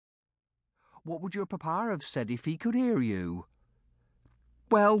What would your papa have said if he could hear you?"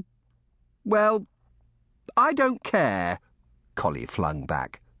 Well, I don't care," Collie flung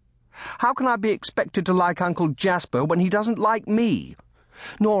back. "How can I be expected to like Uncle Jasper when he doesn't like me?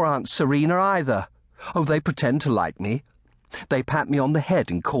 Nor Aunt Serena either. Oh, they pretend to like me. They pat me on the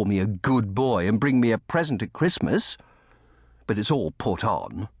head and call me a good boy and bring me a present at Christmas. But it's all put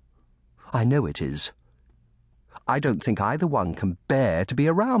on. I know it is. I don't think either one can bear to be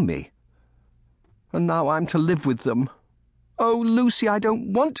around me. And now I'm to live with them. Oh, Lucy, I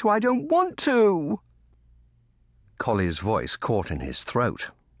don't want to. Collie's voice caught in his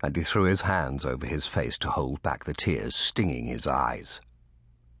throat, and he threw his hands over his face to hold back the tears stinging his eyes.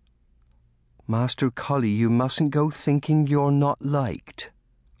 "Master Collie, you mustn't go thinking you're not liked,"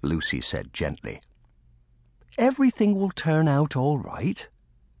 Lucy said gently. "Everything will turn out all right.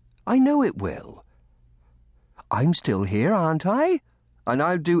 I know it will. I'm still here, aren't I? And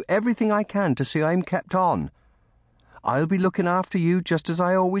I'll do everything I can to see I'm kept on. I'll be looking after you just as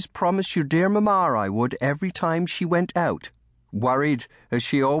I always promised your dear mamma I would every time she went out, worried as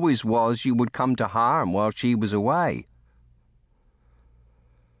she always was you would come to harm while she was away."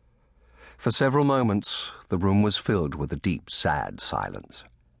 For several moments, the room was filled with a deep, sad silence.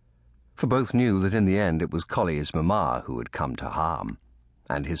 For both knew that in the end it was Collie's mamma who had come to harm,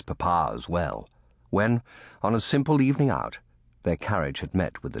 and his papa as well, when, on a simple evening out, their carriage had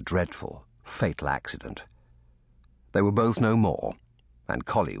met with a dreadful, fatal accident. They were both no more, and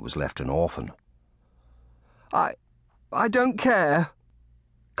Collie was left an orphan. I don't care,"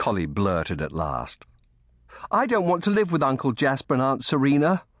 Collie blurted at last. "I don't want to live with Uncle Jasper and Aunt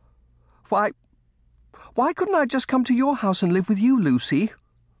Serena. Why couldn't I just come to your house and live with you, Lucy?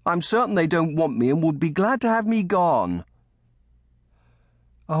 I'm certain they don't want me and would be glad to have me gone."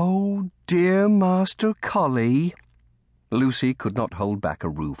 "Oh, dear Master Collie," Lucy could not hold back a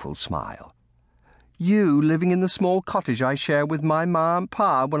rueful smile. "You living in the small cottage I share with my ma and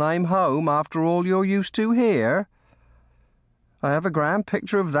pa when I'm home after all you're used to here? I have a grand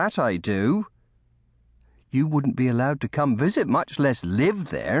picture of that, I do. You wouldn't be allowed to come visit, much less live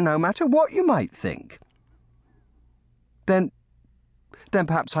there, no matter what you might think." Then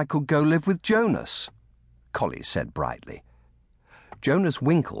perhaps I could go live with Jonas," Collie said brightly. Jonas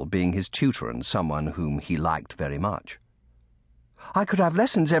Winkle being his tutor and someone whom he liked very much. "I could have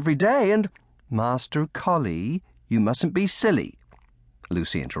lessons every day and—" "Master Collie, you mustn't be silly,"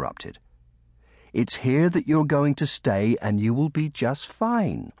 Lucy interrupted. "It's here that you're going to stay and you will be just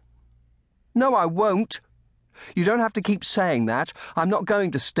fine." "No, I won't. You don't have to keep saying that. I'm not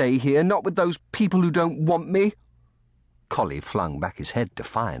going to stay here, not with those people who don't want me." Collie flung back his head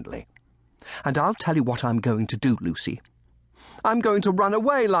defiantly. "And I'll tell you what I'm going to do, Lucy. I'm going to run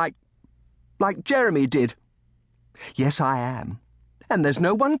away like Jeremy did. Yes, I am. And there's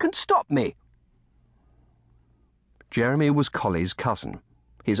no one can stop me." Jeremy was Collie's cousin,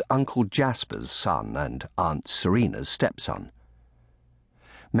 his Uncle Jasper's son and Aunt Serena's stepson.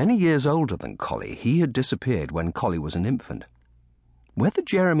 Many years older than Collie, he had disappeared when Collie was an infant. Whether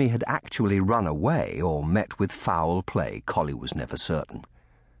Jeremy had actually run away or met with foul play, Collie was never certain.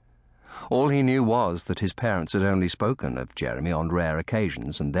 All he knew was that his parents had only spoken of Jeremy on rare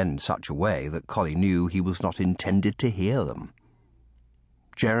occasions, and then in such a way that Collie knew he was not intended to hear them.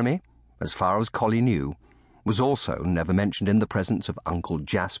 Jeremy, as far as Collie knew, was also never mentioned in the presence of Uncle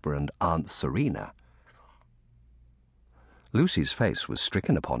Jasper and Aunt Serena. Lucy's face was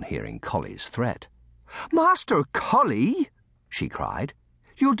stricken upon hearing Collie's threat. "Master Collie!" she cried.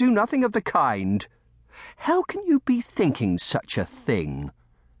 "You'll do nothing of the kind. How can you be thinking such a thing?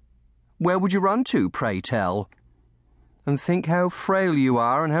 Where would you run to, pray tell? And think how frail you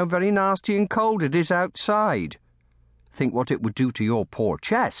are and how very nasty and cold it is outside. Think what it would do to your poor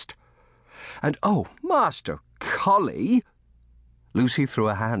chest. And, oh, Master Collie!" Lucy threw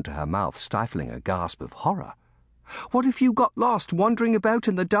a hand to her mouth, stifling a gasp of horror. "What if you got lost wandering about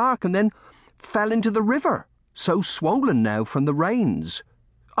in the dark and then fell into the river, so swollen now from the rains?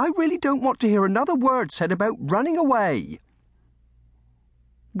 I really don't want to hear another word said about running away."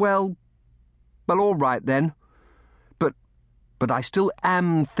 Well, all right then. But I still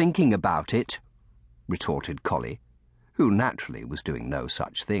am thinking about it," retorted Collie, who naturally was doing no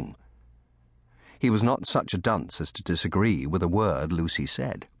such thing. He was not such a dunce as to disagree with a word Lucy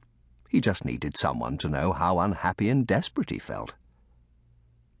said. He just needed someone to know how unhappy and desperate he felt.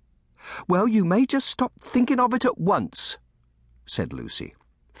 "Well, you may just stop thinking of it at once," said Lucy,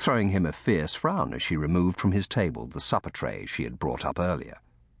 throwing him a fierce frown as she removed from his table the supper tray she had brought up earlier.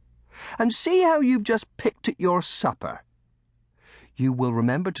 "And see how you've just picked at your supper. You will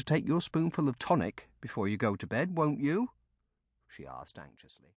remember to take your spoonful of tonic before you go to bed, won't you?" she asked anxiously.